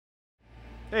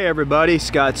Hey everybody,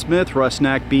 Scott Smith,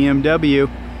 Rusnack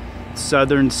BMW,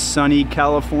 Southern sunny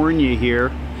California here.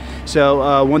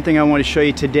 So one thing I want to show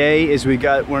you today is we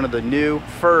got one of the new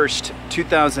first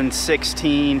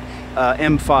 2016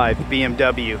 M5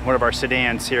 BMW, one of our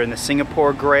sedans here in the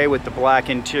Singapore gray with the black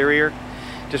interior.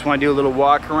 Just want to do a little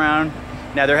walk around.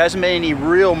 Now there hasn't been any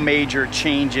real major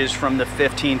changes from the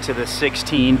 15 to the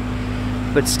 16.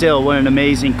 But still, what an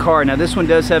amazing car. Now this one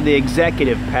does have the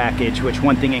executive package, which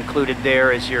one thing included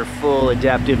there is your full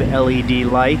adaptive LED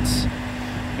lights.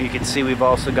 You can see we've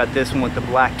also got this one with the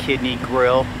black kidney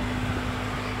grille.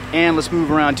 And let's move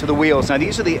around to the wheels. Now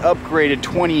these are the upgraded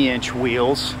 20-inch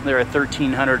wheels. They're a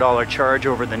 $1,300 charge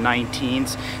over the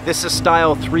 19s. This is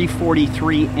style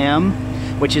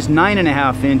 343M, which is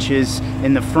 9.5 inches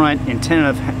in the front and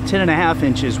 10.5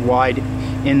 inches wide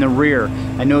in the rear.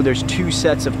 I know there's two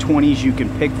sets of 20s you can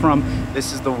pick from.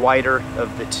 This is the wider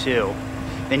of the two.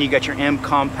 Then you got your M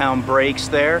compound brakes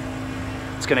there.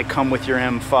 It's going to come with your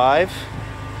M5.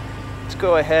 Let's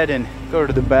go ahead and go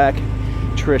to the back.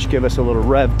 Trish, give us a little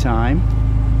rev time.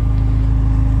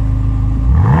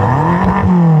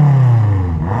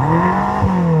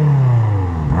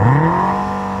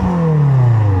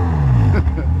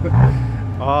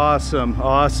 Awesome,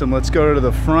 awesome. Let's go to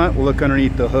the front. We'll look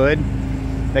underneath the hood.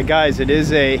 Hey guys, it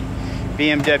is a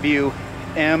BMW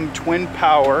M twin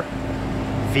power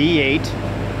V8.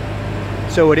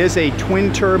 So it is a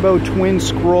twin turbo, twin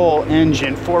scroll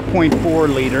engine,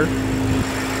 4.4 liter,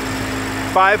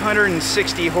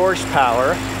 560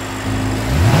 horsepower.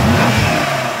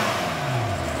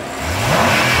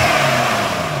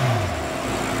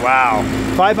 Wow,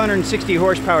 560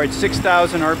 horsepower at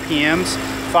 6,000 RPMs,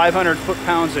 500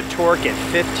 foot-pounds of torque at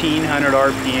 1,500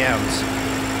 RPMs.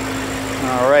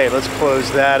 All right, let's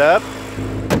close that up.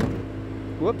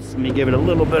 Whoops, let me give it a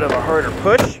little bit of a harder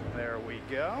push. There we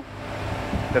go.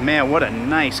 But man, what a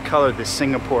nice color, this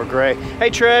Singapore gray. Hey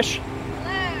Trish.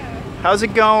 Hello. How's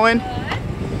it going? Good.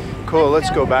 Cool, let's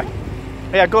go back.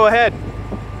 Yeah, go ahead.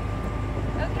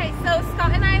 Okay, so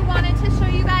Scott and I wanted to show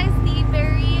you guys the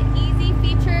very easy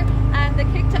feature and the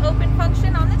kick to open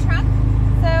function on the trunk.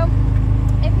 So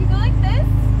if you go like this.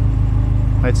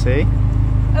 Let's see.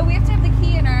 Oh, we have to have the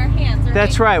key in our hands, right?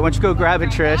 That's right. Why don't you go grab it,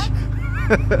 Trish?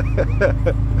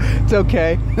 It's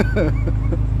okay.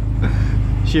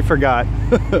 She forgot.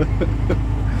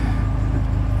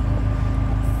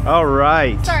 All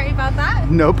right. Sorry about that.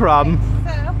 No problem.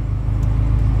 Okay,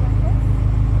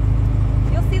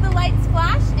 so you'll see the lights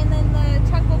flash and then the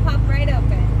trunk will pop right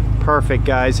open. Perfect,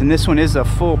 guys. And this one is a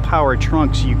full power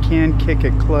trunk, so you can kick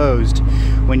it closed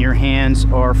when your hands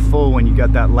are full, when you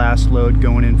got that last load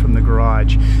going in from the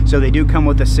garage. So they do come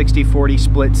with a 60-40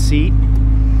 split seat.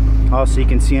 Also, you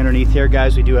can see underneath here,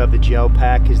 guys, we do have the gel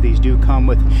pack, as these do come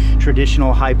with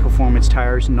traditional high performance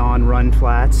tires, non-run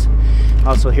flats.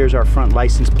 Also, here's our front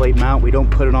license plate mount. We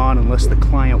don't put it on unless the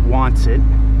client wants it.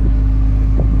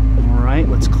 All right,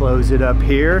 let's close it up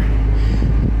here.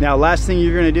 Now, last thing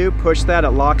you're going to do, push that, it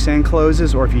locks and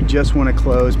closes, or if you just want to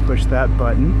close, push that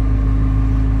button.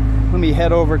 Let me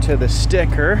head over to the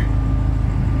sticker.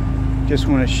 Just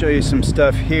want to show you some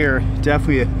stuff here.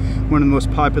 Definitely one of the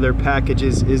most popular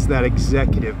packages is that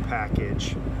executive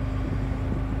package.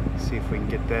 Let's see if we can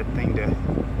get that thing to...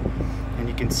 And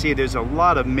you can see there's a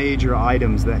lot of major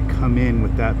items that come in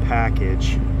with that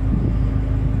package.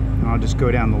 And I'll just go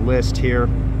down the list here.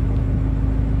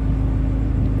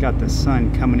 Got the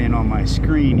sun coming in on my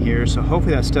screen here, so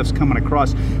hopefully that stuff's coming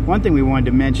across. One thing we wanted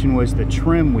to mention was the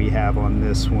trim we have on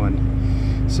this one.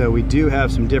 So we do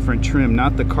have some different trim,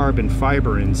 not the carbon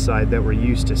fiber inside that we're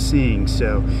used to seeing.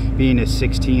 So being a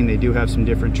 16, they do have some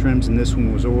different trims, and this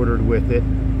one was ordered with it.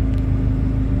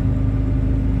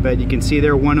 But you can see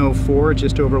they're 104,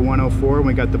 just over 104, and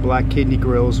we got the black kidney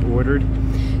grills ordered.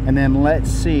 And then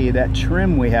let's see that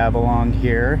trim we have along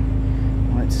here.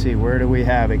 Let's see, where do we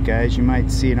have it, guys? You might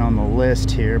see it on the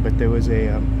list here, but there was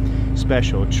a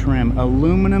special trim,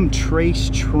 aluminum trace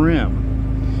trim.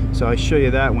 So I'll show you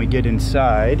that when we get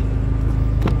inside.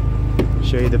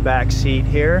 Show you the back seat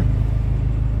here.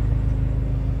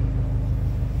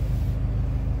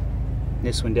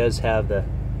 This one does have the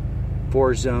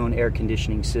 4-zone air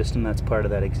conditioning system. That's part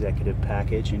of that executive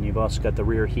package. And you've also got the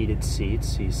rear heated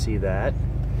seats, so you see that.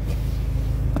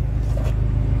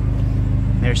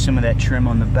 There's some of that trim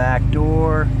on the back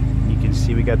door. You can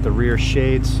see we got the rear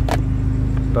shades,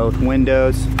 both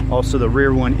windows. Also the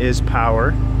rear one is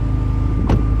power.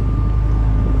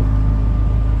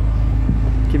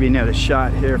 Give you another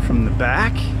shot here from the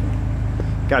back.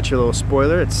 Got your little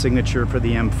spoiler, it's signature for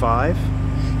the M5.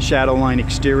 Shadowline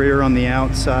exterior on the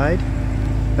outside.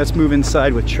 Let's move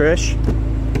inside with Trish.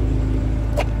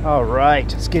 All right,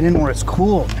 let's get in where it's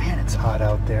cool. Man, it's hot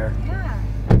out there. Yeah.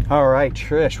 All right,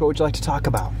 Trish, what would you like to talk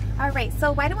about? All right,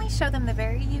 so why don't we show them the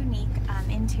very unique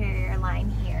interior line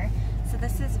here. So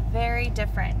this is very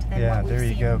different than what we've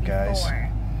seen before. Guys.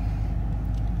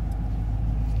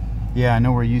 Yeah, I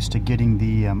know we're used to getting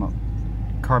the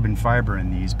carbon fiber in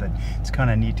these, but it's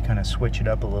kind of neat to kind of switch it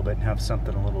up a little bit and have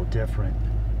something a little different.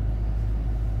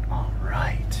 All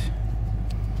right.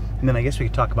 And then I guess we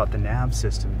could talk about the nav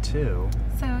system too.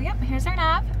 So yep, here's our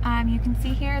nav. You can see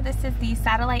here, this is the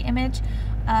satellite image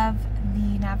of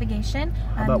the navigation.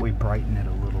 How about we brighten it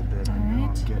a little bit? I know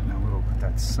I'm getting a little, with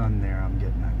that sun there, I'm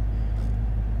getting it.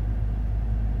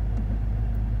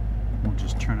 We'll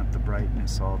just turn up the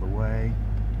brightness all the way.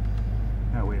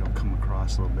 That way it'll come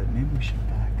across a little bit. Maybe we should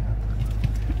back up.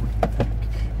 What do you think?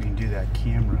 We can do that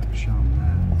camera, show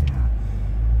them that. Yeah.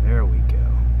 There we go.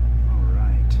 All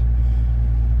right.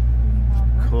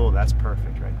 Cool, that's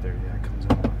perfect right there. Yeah, it comes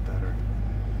out a lot better.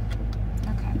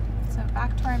 Okay, so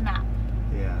back to our map.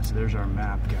 Yeah, so there's our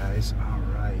map, guys. All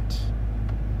right.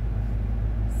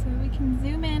 So we can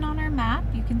zoom in on our map.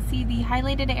 You can see the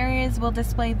highlighted areas will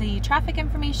display the traffic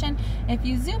information. If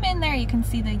you zoom in there, you can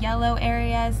see the yellow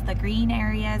areas, the green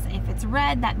areas. If it's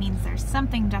red, that means there's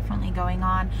something definitely going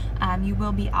on. You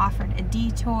will be offered a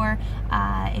detour.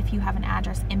 If you have an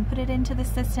address inputted into the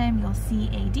system, you'll see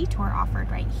a detour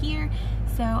offered right here.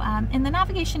 So, and the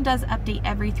navigation does update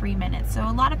every 3 minutes. So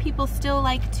a lot of people still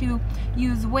like to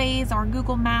use Waze or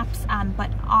Google Maps,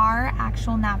 but our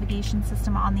actual navigation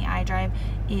system on the iDrive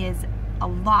is a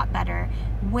lot better,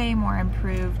 way more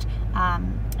improved,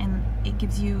 and it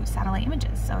gives you satellite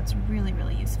images. So it's really,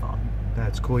 really useful.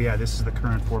 That's cool. Yeah, this is the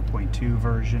current 4.2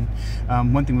 version.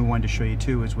 One thing we wanted to show you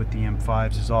too is with the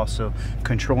M5s is also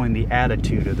controlling the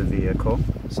attitude of the vehicle.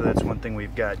 So that's one thing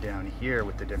we've got down here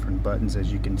with the different buttons.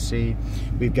 As you can see,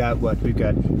 we've got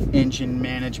engine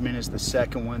management is the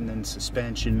second one, then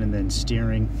suspension, and then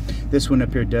steering. This one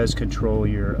up here does control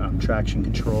your traction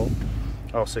control.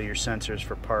 Also your sensors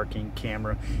for parking,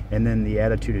 camera, and then the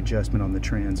attitude adjustment on the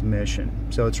transmission.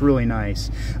 So it's really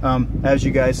nice. As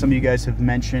some of you guys have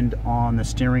mentioned on the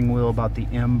steering wheel about the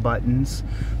M buttons,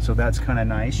 so that's kind of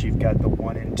nice. You've got the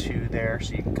 1 and 2 there,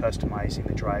 so you can customizing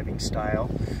the driving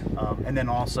style. And then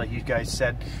also you guys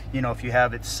said, you know, if you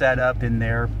have it set up in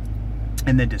there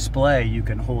in the display, you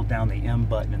can hold down the M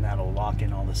button and that'll lock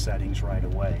in all the settings right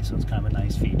away. So it's kind of a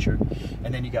nice feature.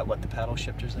 And then you got the paddle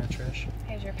shifters there, Trish?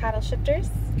 Here's your paddle shifters.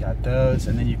 Got those,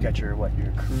 and then you've got your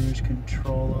cruise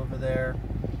control over there.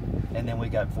 And then we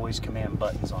got voice command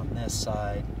buttons on this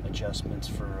side, adjustments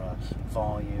for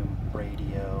volume,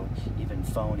 radio, even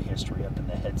phone history up in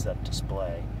the heads-up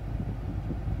display.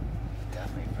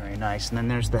 Definitely very nice. And then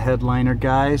there's the headliner,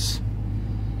 guys.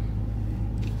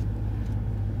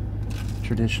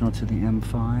 Traditional to the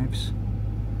M5s.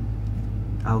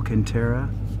 Alcantara.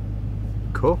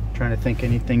 Cool. Trying to think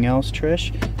anything else,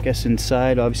 Trish. I guess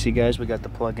inside, obviously, guys, we got the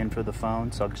plug-in for the phone.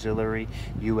 It's auxiliary,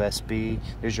 USB.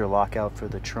 There's your lockout for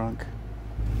the trunk.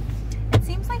 It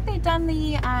seems like they've done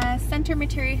the center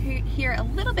material here a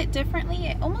little bit differently.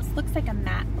 It almost looks like a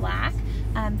matte black,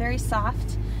 very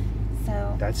soft.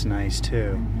 So that's nice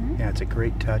too. Yeah, it's a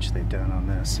great touch they've done on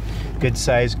this. Good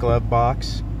size glove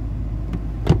box.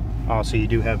 Also, you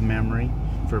do have memory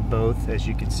for both. As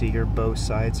you can see here, both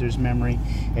sides there's memory,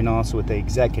 and also with the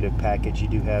executive package you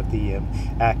do have the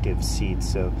active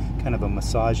seats, so kind of a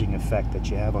massaging effect that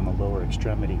you have on the lower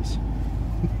extremities.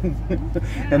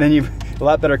 And then you've a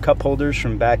lot better cup holders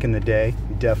from back in the day,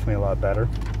 definitely a lot better.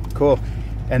 Cool.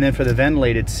 And then for the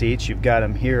ventilated seats, you've got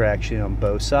them here actually on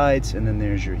both sides, and then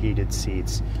there's your heated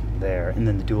seats there, and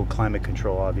then the dual climate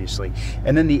control, obviously.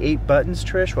 And then the 8 buttons,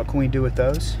 Trish, what can we do with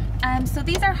those? So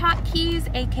these are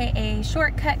hotkeys, aka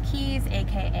shortcut keys,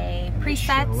 aka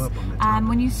presets.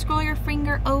 When you scroll your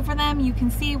finger over them, you can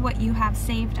see what you have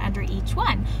saved under each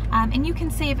one. And you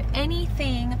can save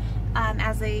anything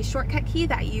as a shortcut key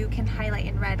that you can highlight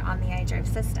in red on the iDrive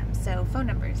system. So phone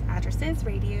numbers, addresses,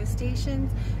 radio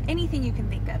stations, anything you can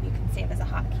think of, you can save as a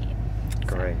hotkey.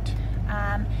 Great.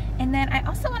 And then I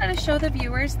also wanted to show the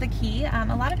viewers the key.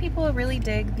 A lot of people really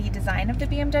dig the design of the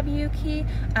BMW key.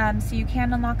 So you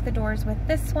can unlock the doors with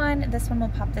this one. This one will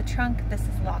pop the trunk. This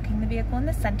is locking the vehicle in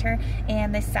the center,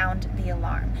 and they sound the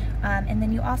alarm. And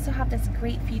then you also have this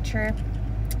great feature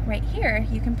right here.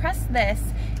 You can press this,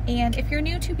 and if you're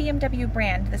new to BMW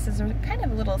brand, this is kind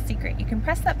of a little secret. You can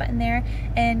press that button there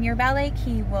and your valet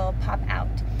key will pop out.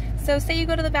 So say you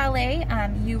go to the valet,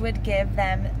 you would give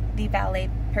them, the valet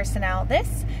personnel,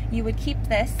 this, you would keep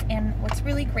this, and what's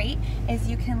really great is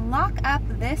you can lock up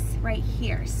this right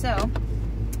here. So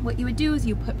what you would do is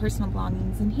you put personal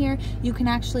belongings in here. You can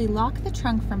actually lock the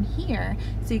trunk from here,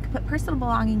 so you can put personal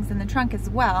belongings in the trunk as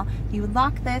well. You would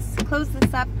lock this, close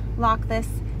this up, lock this,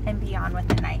 and be on with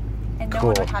the night. And no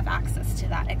one would have access to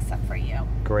that except for you.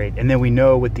 Great. And then we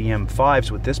know with the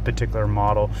M5s, with this particular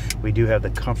model, we do have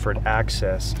the comfort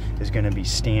access is going to be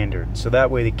standard. So that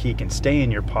way the key can stay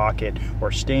in your pocket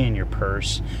or stay in your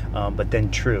purse. But then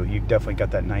true, you've definitely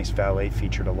got that nice valet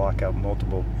feature to lock out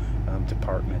multiple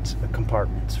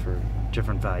compartments for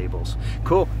different valuables.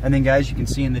 Cool. And then guys, you can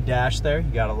see in the dash there,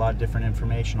 you got a lot of different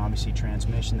information, obviously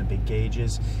transmission, the big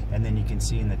gauges, and then you can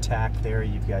see in the tack there,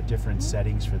 you've got different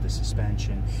settings for the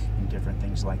suspension and different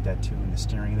things like that too in the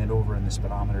steering. And then over in the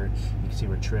speedometer, you can see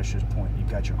where Trish is pointing, you've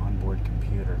got your onboard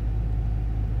computer.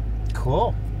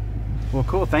 Cool. Well,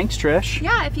 cool. Thanks, Trish.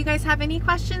 Yeah, if you guys have any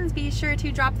questions, be sure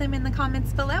to drop them in the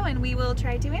comments below and we will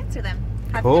try to answer them.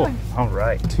 Have cool. a good one. All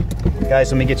right.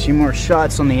 Guys, let me get you more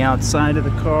shots on the outside of the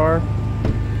car.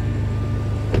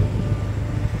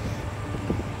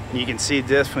 You can see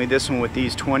definitely this one with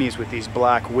these 20s with these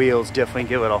black wheels definitely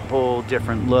give it a whole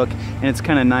different look. And it's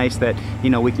kind of nice that, you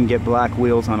know, we can get black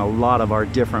wheels on a lot of our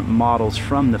different models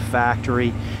from the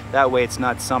factory. That way it's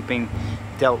not something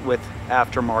dealt with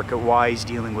aftermarket wise,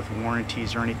 dealing with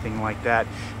warranties or anything like that.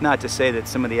 Not to say that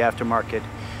some of the aftermarket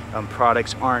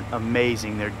products aren't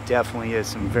amazing. There definitely is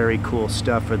some very cool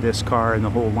stuff for this car and the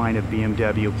whole line of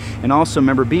BMW. And also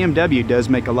remember, BMW does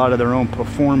make a lot of their own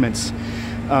performance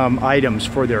items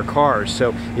for their cars.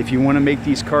 So if you want to make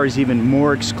these cars even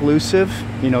more exclusive,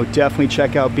 you know, definitely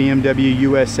check out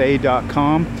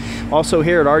BMWUSA.com. Also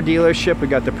here at our dealership, we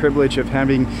got the privilege of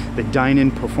having the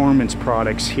dine-in performance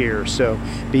products here. So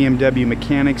BMW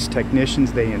mechanics,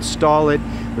 technicians, they install it.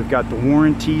 We've got the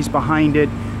warranties behind it.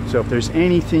 So if there's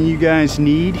anything you guys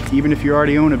need, even if you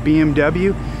already own a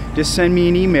BMW, just send me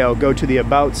an email. Go to the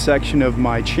About section of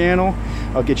my channel.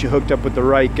 I'll get you hooked up with the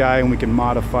right guy and we can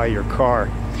modify your car.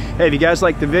 Hey, if you guys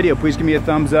like the video, please give me a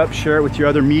thumbs up, share it with your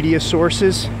other media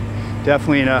sources.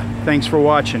 Definitely, thanks for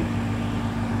watching.